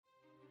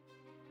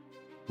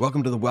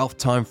Welcome to the Wealth,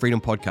 Time, Freedom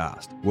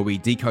podcast, where we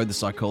decode the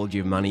psychology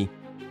of money,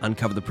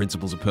 uncover the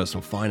principles of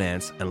personal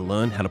finance, and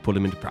learn how to put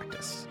them into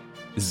practice.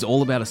 This is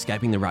all about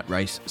escaping the rat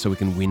race so we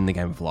can win the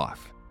game of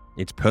life.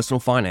 It's personal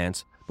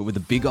finance, but with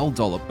a big old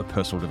dollop of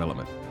personal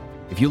development.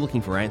 If you're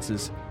looking for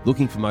answers,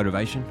 looking for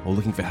motivation, or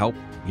looking for help,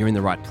 you're in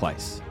the right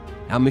place.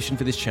 Our mission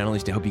for this channel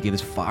is to help you get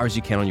as far as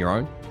you can on your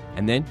own,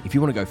 and then if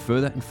you want to go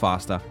further and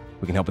faster,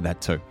 we can help with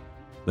that too.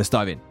 Let's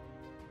dive in.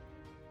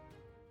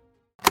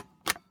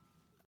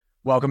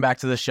 Welcome back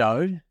to the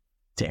show,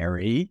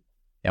 Terry.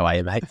 How are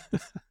you, mate?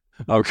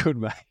 Oh, good,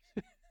 mate.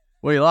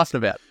 What are you laughing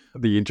about?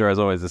 The intro is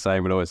always the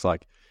same, but always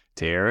like,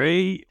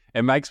 Terry.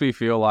 It makes me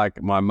feel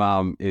like my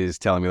mum is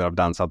telling me that I've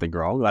done something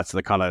wrong. That's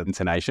the kind of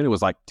intonation. It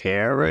was like,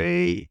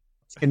 Terry.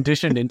 It's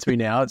conditioned into me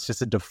now. It's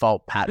just a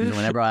default pattern.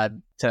 Whenever I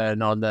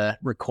turn on the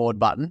record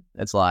button,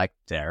 it's like,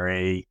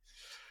 Terry.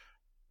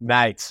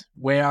 Mate,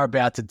 we are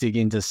about to dig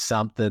into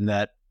something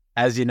that,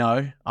 as you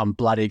know, I'm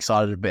bloody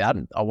excited about.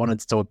 I wanted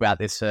to talk about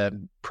this for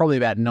probably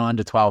about 9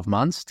 to 12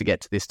 months to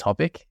get to this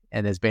topic,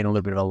 and there's been a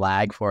little bit of a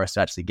lag for us to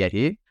actually get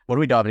here. What are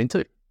we diving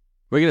into?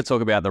 We're going to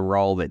talk about the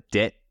role that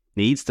debt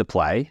needs to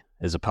play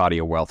as a part of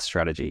your wealth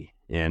strategy.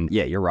 And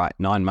yeah, you're right.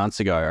 9 months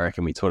ago, I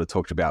reckon we sort of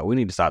talked about, we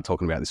need to start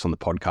talking about this on the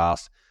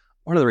podcast.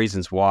 One of the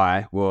reasons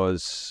why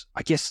was,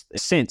 I guess, a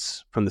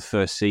sense from the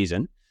first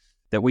season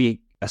that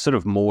we are sort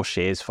of more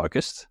shares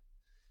focused.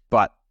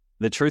 But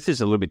the truth is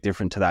a little bit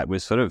different to that. We're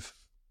sort of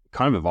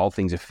kind of evolved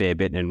things a fair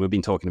bit, and we've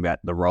been talking about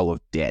the role of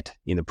debt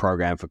in the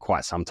program for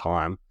quite some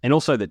time. And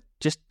also that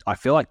I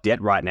feel like debt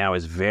right now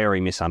is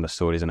very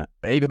misunderstood, isn't it?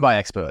 Even by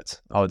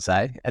experts, I would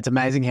say. It's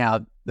amazing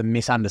how the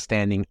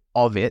misunderstanding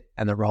of it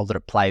and the role that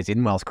it plays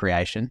in wealth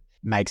creation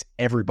makes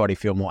everybody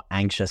feel more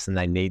anxious than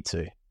they need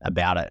to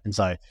about it. And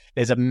so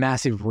there's a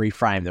massive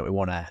reframe that we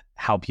want to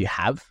help you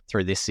have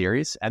through this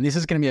series. And this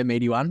is going to be a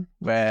meaty one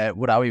where,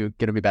 we're going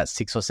to be about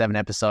 6 or 7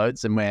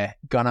 episodes, and we're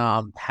going to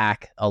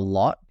unpack a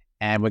lot.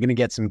 And we're going to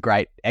get some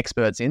great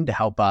experts in to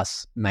help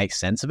us make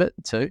sense of it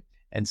too.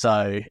 And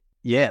so,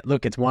 yeah,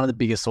 look, it's one of the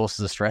biggest sources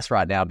of stress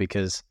right now,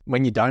 because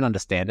when you don't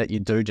understand it, you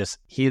do just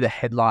hear the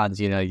headlines,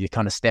 you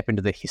kind of step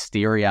into the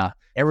hysteria,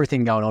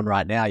 everything going on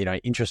right now,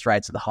 interest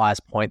rates at the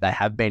highest point they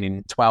have been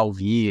in 12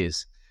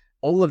 years.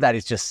 All of that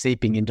is just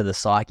seeping into the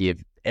psyche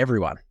of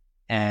everyone.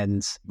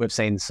 And we've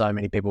seen so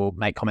many people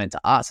make comment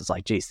to us. It's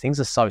like, geez, things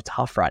are so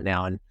tough right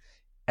now. And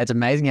it's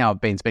amazing how I've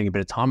been spending a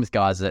bit of time with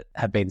guys that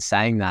have been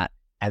saying that.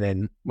 And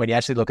then when you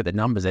actually look at the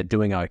numbers, they're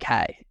doing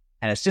okay.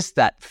 And it's just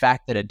that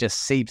fact that it just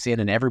seeps in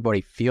and everybody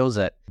feels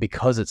it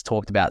because it's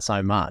talked about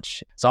so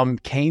much. So I'm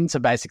keen to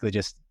basically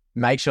just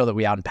make sure that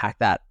we unpack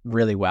that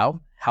really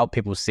well, help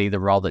people see the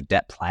role that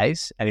debt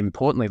plays. And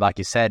importantly, like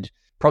you said,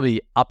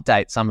 probably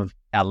update some of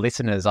our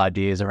listeners'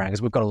 ideas around,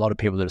 because we've got a lot of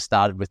people that have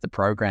started with the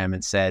program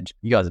and said,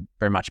 you guys are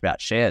very much about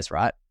shares,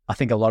 right? I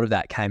think a lot of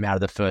that came out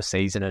of the first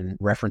season and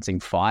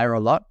referencing FIRE a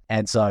lot.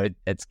 And so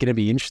it's going to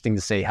be interesting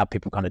to see how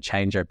people kind of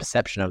change their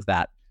perception of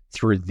that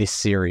through this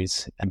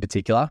series in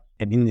particular,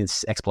 and in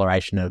this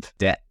exploration of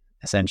debt,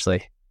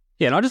 essentially.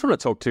 Yeah, and I just want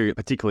to talk to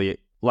particularly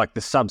like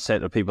the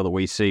subset of people that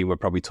we see we're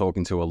probably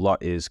talking to a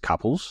lot is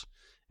couples.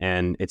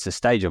 And it's a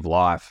stage of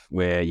life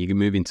where you can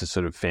move into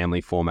sort of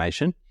family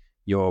formation.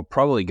 You're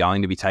probably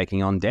going to be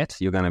taking on debt.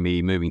 You're going to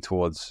be moving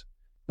towards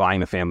buying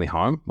the family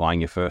home,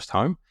 buying your first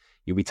home.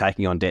 You'll be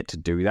taking on debt to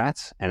do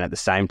that. And at the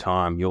same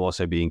time, you'll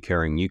also be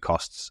incurring new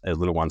costs as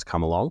little ones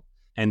come along.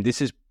 And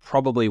this is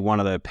probably one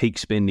of the peak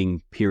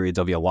spending periods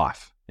of your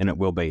life. And it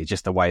will be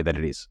just the way that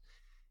it is.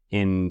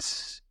 And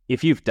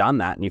if you've done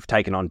that and you've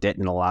taken on debt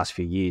in the last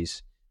few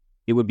years,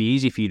 it would be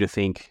easy for you to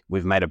think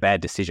we've made a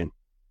bad decision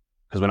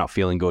because we're not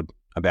feeling good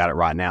about it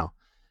right now.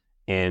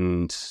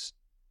 And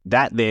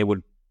that there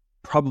would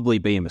probably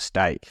be a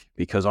mistake,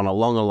 because on a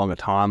longer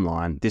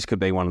timeline, this could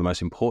be one of the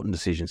most important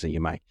decisions that you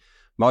make.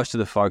 Most of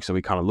the folks that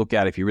we kind of look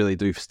at, if you really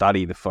do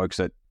study the folks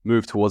that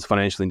move towards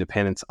financial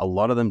independence, a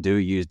lot of them do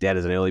use debt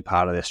as an early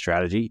part of their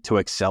strategy to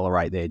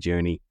accelerate their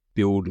journey,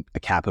 build a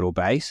capital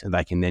base, and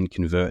they can then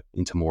convert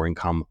into more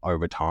income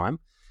over time.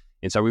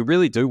 And so we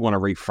really do want to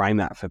reframe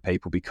that for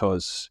people,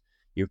 because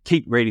you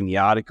keep reading the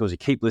articles, you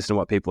keep listening to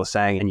what people are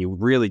saying, and you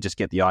really just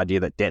get the idea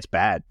that debt's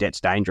bad, debt's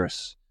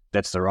dangerous,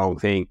 that's the wrong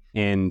thing.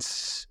 And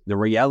the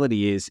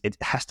reality is it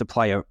has to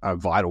play a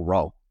vital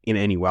role in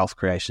any wealth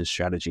creation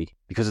strategy,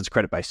 because it's a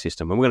credit-based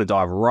system. And we're going to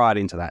dive right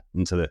into that,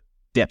 into the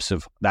depths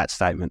of that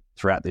statement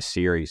throughout this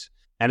series.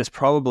 And it's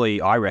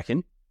probably, I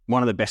reckon,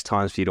 one of the best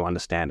times for you to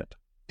understand it,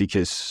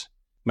 because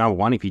number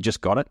one, if you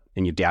just got it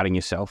and you're doubting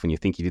yourself and you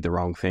think you did the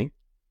wrong thing,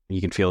 you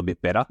can feel a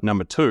bit better.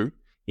 Number two,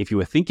 if you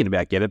were thinking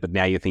about getting it, but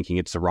now you're thinking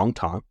it's the wrong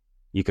time,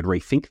 you could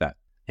rethink that,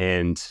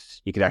 and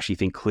you could actually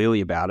think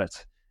clearly about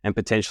it and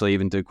potentially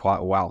even do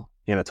quite well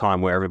in a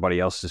time where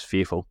everybody else is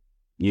fearful.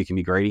 You can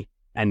be greedy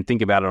and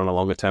think about it on a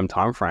longer term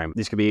time frame.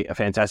 This could be a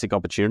fantastic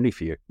opportunity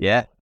for you.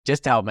 Yeah.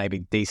 Just to help maybe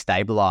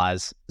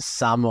destabilize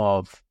some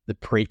of the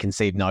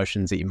preconceived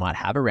notions that you might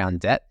have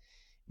around debt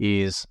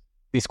is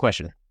this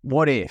question.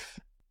 What if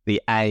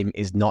the aim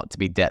is not to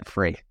be debt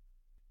free?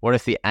 What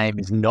if the aim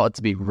is not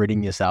to be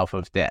ridding yourself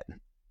of debt?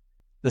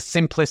 the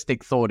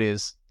simplistic thought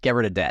is get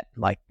rid of debt.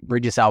 Like,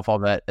 rid yourself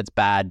of it. It's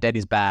bad. Debt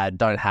is bad.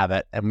 Don't have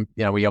it. And,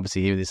 we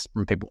obviously hear this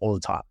from people all the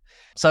time.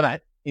 So,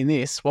 mate, in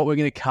this, what we're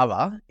going to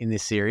cover in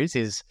this series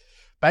is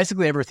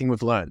basically everything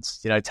we've learned.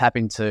 Tap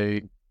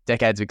into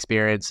decades of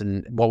experience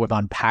and what we've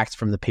unpacked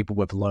from the people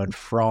we've learned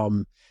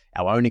from,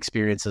 our own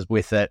experiences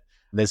with it.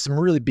 There's some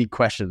really big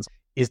questions.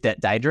 Is debt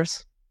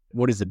dangerous?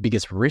 What is the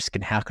biggest risk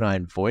and how can I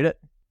avoid it?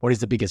 What is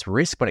the biggest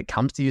risk when it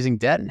comes to using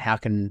debt and how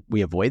can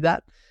we avoid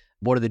that?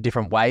 What are the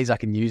different ways I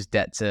can use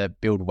debt to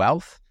build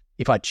wealth?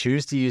 If I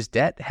choose to use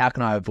debt, how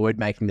can I avoid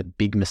making the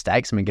big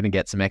mistakes? And we're going to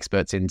get some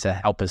experts in to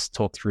help us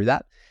talk through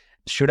that.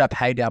 Should I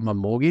pay down my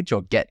mortgage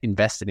or get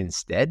invested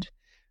instead?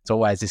 It's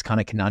always this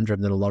kind of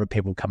conundrum that a lot of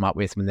people come up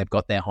with when they've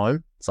got their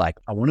home. It's like,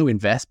 I want to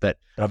invest, but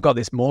I've got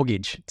this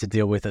mortgage to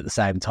deal with at the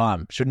same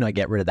time. Shouldn't I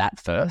get rid of that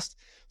first?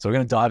 So we're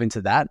going to dive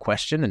into that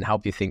question and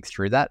help you think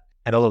through that.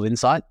 And a little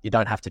insight, you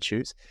don't have to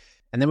choose.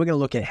 And then we're going to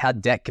look at how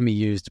debt can be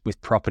used with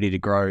property to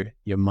grow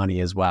your money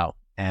as well,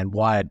 and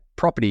why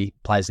property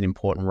plays an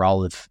important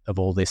role of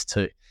all this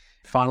too.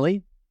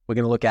 Finally, we're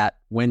going to look at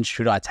when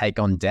should I take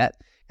on debt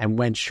and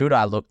when should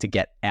I look to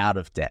get out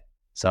of debt.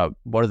 So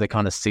what are the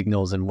kind of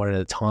signals and what are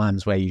the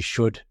times where you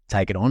should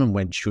take it on and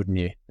when shouldn't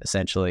you,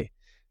 essentially,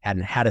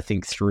 and how to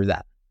think through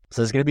that.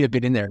 So there's going to be a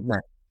bit in there, isn't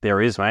there?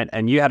 There is, mate.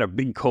 And you had a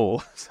big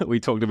call that we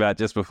talked about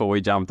just before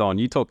we jumped on.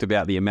 You talked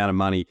about the amount of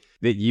money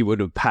that you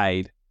would have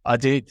paid. I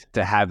did.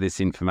 To have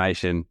this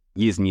information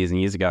years and years and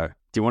years ago.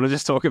 Do you want to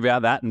just talk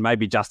about that and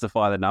maybe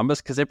justify the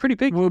numbers? Because they're pretty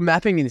big. We were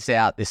mapping this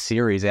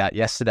series out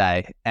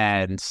yesterday,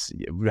 and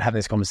we were having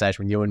this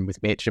conversation with you and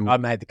with Mitch, and I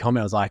made the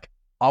comment, I was like,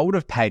 I would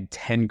have paid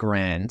 10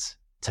 grand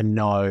to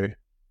know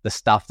the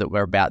stuff that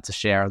we're about to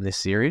share on this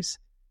series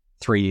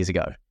 3 years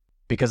ago.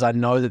 Because I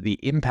know that the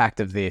impact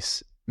of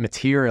this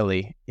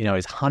materially,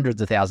 is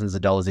hundreds of thousands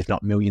of dollars, if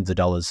not millions of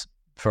dollars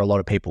for a lot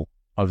of people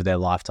over their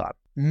lifetime.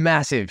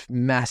 Massive,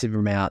 massive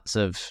amounts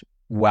of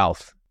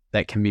wealth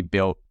that can be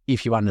built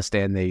if you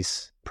understand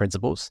these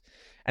principles.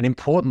 And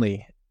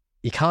importantly,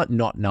 you can't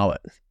not know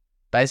it.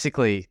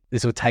 Basically,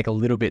 this will take a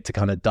little bit to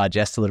kind of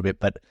digest a little bit,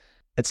 but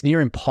it's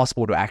near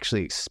impossible to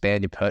actually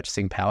expand your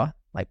purchasing power,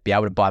 like be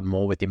able to buy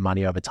more with your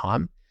money over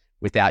time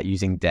without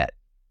using debt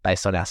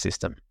based on our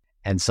system.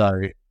 And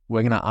so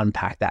we're going to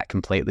unpack that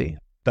completely.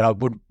 But I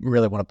would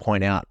really want to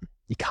point out,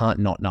 you can't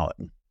not know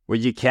it. Well,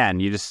 you can.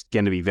 You're just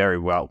going to be very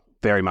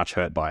much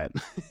hurt by it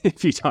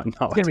if you don't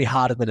know It's going to be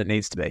harder than it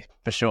needs to be,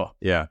 for sure.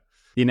 Yeah.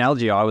 The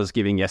analogy I was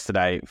giving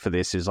yesterday for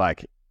this is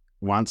like,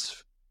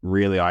 once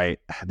really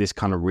this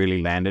kind of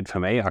really landed for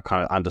me, I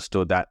kind of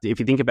understood that if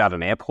you think about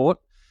an airport,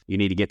 you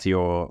need to get to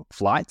your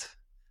flight.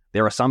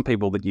 There are some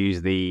people that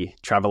use the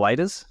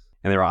travelators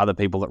and there are other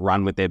people that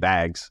run with their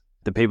bags.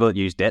 The people that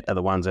use debt are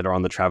the ones that are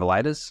on the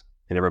travelators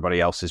and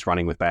everybody else is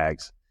running with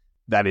bags.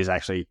 That is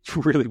actually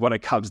really what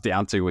it comes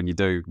down to when you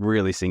do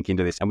really sink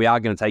into this. And we are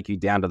going to take you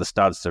down to the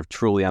studs to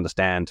truly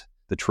understand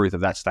the truth of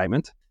that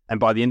statement. And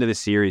by the end of this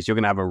series, you're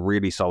going to have a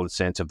really solid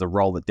sense of the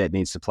role that debt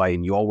needs to play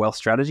in your wealth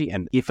strategy,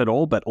 and if at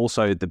all, but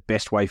also the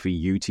best way for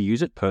you to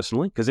use it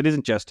personally. Because it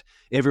isn't just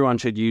everyone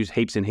should use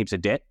heaps and heaps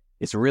of debt.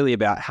 It's really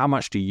about how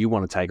much do you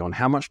want to take on?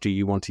 How much do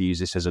you want to use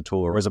this as a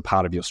tool or as a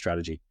part of your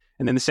strategy?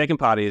 And then the second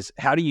part is,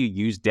 how do you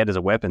use debt as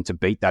a weapon to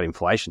beat that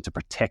inflation, to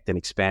protect and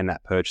expand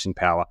that purchasing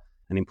power?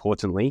 And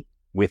importantly,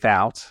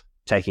 without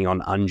taking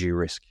on undue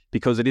risk,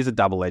 because it is a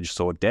double-edged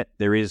sword, debt.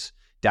 There is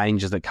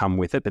dangers that come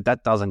with it, but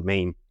that doesn't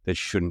mean that you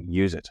shouldn't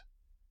use it.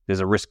 There's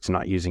a risk to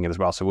not using it as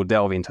well. So we'll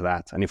delve into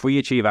that. And if we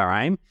achieve our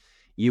aim,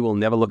 you will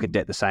never look at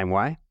debt the same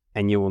way,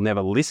 and you will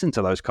never listen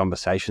to those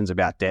conversations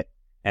about debt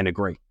and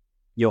agree.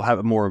 You'll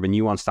have more of a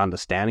nuanced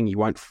understanding. You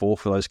won't fall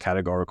for those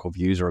categorical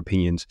views or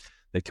opinions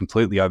that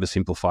completely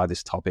oversimplify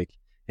this topic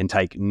and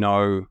take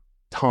no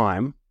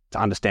time to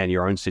understand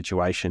your own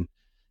situation,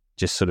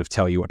 just sort of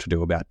tell you what to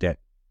do about debt.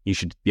 You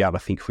should be able to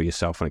think for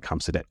yourself when it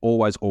comes to debt.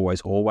 Always,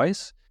 always,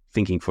 always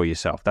thinking for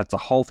yourself. That's the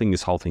whole thing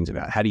this whole thing's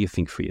about. How do you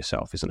think for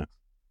yourself, isn't it?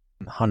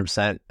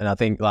 100%. And I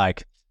think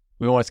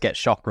we always get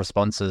shock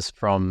responses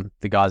from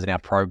the guys in our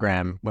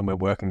program when we're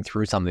working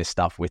through some of this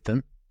stuff with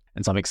them.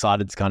 And so I'm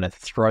excited to kind of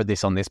throw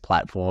this on this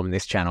platform,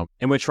 this channel.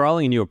 And we're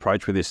trialing a new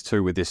approach with this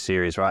too, with this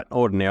series, right?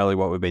 Ordinarily,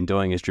 what we've been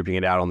doing is dripping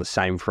it out on the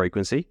same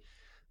frequency.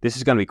 This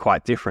is going to be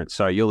quite different.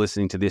 So you're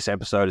listening to this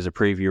episode as a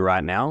preview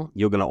right now.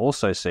 You're going to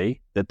also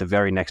see that the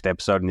very next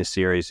episode in this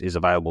series is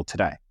available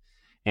today.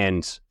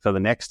 And for the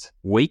next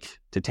week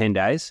to 10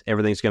 days,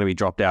 everything's going to be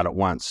dropped out at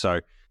once.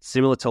 So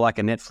similar to like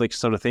a Netflix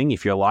sort of thing,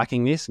 if you're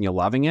liking this and you're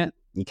loving it,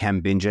 you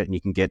can binge it and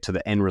you can get to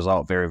the end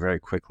result very, very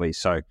quickly.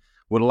 So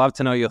would love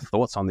to know your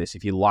thoughts on this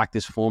if you like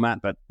this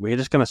format, but we're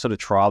just going to sort of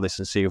trial this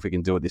and see if we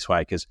can do it this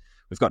way, because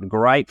we've got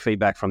great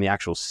feedback from the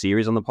actual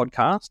series on the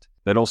podcast,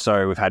 but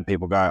also we've had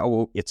people go, oh,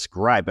 well, it's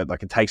great, but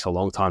like it takes a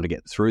long time to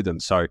get through them.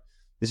 So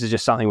this is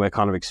just something we're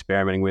kind of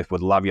experimenting with.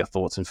 Would love your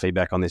thoughts and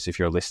feedback on this if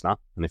you're a listener,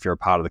 and if you're a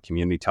part of the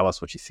community, tell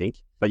us what you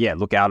think. But yeah,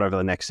 look out over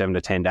the next 7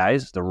 to 10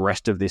 days. The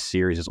rest of this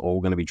series is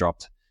all going to be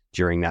dropped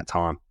during that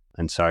time.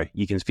 And so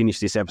you can finish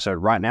this episode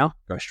right now,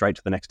 go straight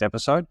to the next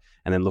episode,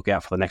 and then look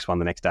out for the next one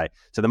the next day.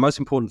 So the most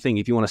important thing,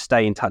 if you want to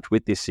stay in touch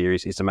with this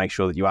series, is to make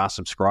sure that you are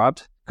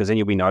subscribed, because then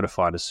you'll be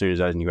notified as soon as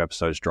those new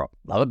episodes drop.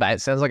 Love it, mate.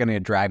 It sounds like I'm going to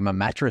drag my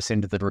mattress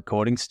into the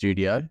recording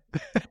studio,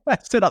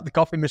 set up the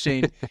coffee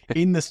machine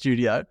in the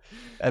studio,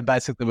 and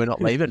basically we're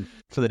not leaving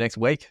for the next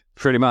week.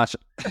 Pretty much.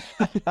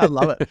 I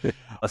love it.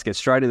 Let's get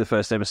straight to the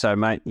first episode,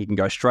 mate. You can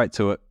go straight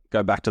to it,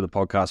 go back to the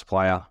podcast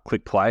player,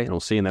 click play, and we'll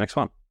see you in the next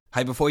one.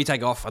 Hey, before you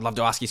take off, I'd love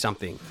to ask you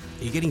something.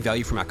 Are you getting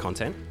value from our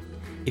content?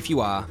 If you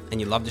are, and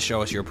you'd love to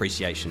show us your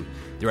appreciation,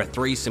 there are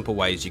 3 simple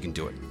ways you can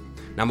do it.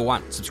 Number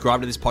 1,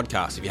 subscribe to this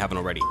podcast if you haven't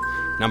already.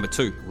 Number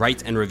 2,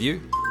 rate and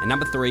review. And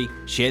number 3,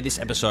 share this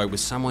episode with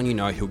someone you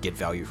know who'll get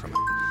value from it.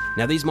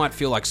 Now, these might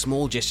feel like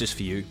small gestures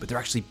for you, but they're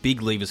actually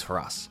big levers for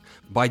us.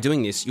 By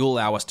doing this, you'll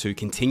allow us to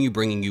continue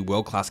bringing you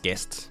world-class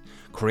guests,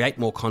 create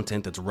more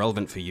content that's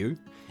relevant for you,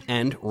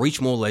 and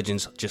reach more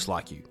legends just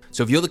like you.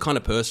 So if you're the kind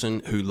of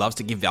person who loves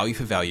to give value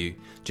for value,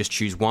 just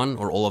choose one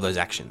or all of those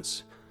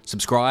actions.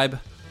 Subscribe,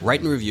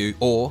 rate and review,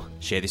 or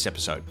share this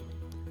episode.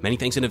 Many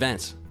thanks in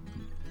advance.